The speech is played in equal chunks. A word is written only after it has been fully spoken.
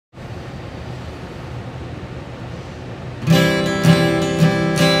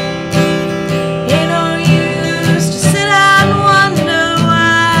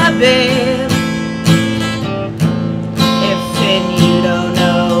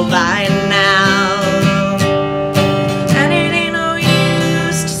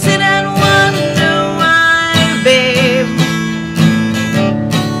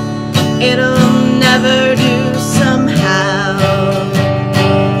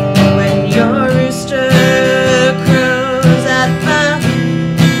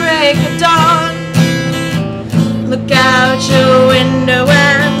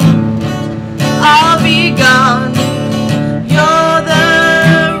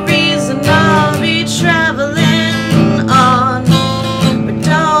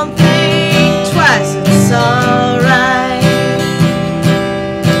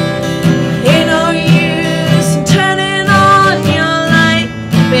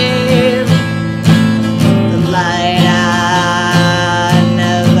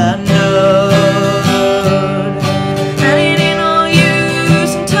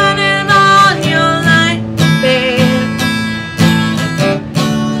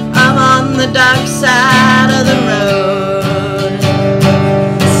the dark side of the road.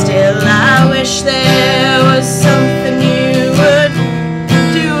 Still, I wish there was something you would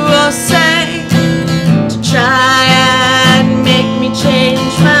do or say to try and make me change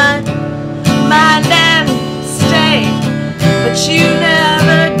my mind and stay. But you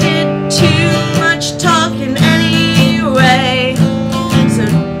never did too much talking anyway, so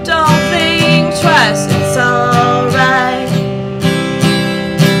don't think twice, it's alright.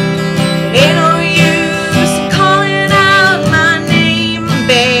 Ain't no use calling out my name,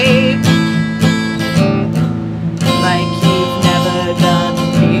 babe, like you've never done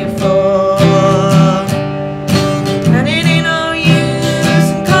before. And it ain't no use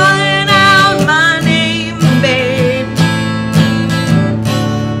calling out my name, babe,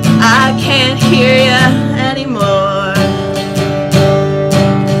 I can't hear ya anymore.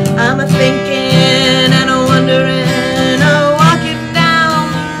 I'm a-thinking and a-wondering, a-walking down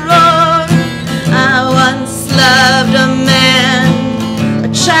the road. I once loved a man, a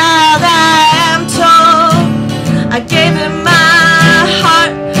child I am told. I gave him my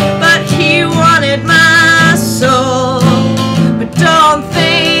heart, but he wanted my soul. But don't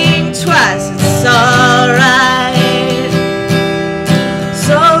think twice, it's alright.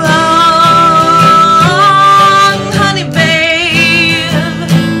 So long, honey babe,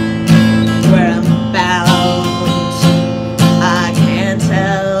 where I'm bound, I can't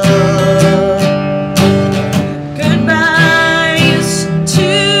tell. Goodbye is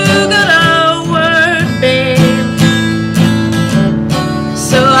too good a word, babe,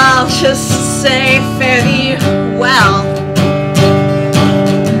 so I'll just say fare thee well.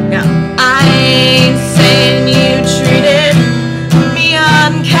 Now, I ain't saying you treated me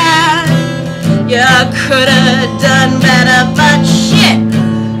unkind, you could've done better, but shit,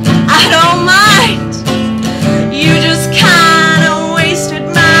 I don't mind. You just kinda wasted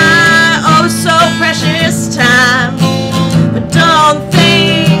my oh so precious time. But don't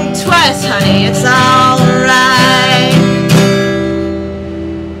think twice, honey, it's all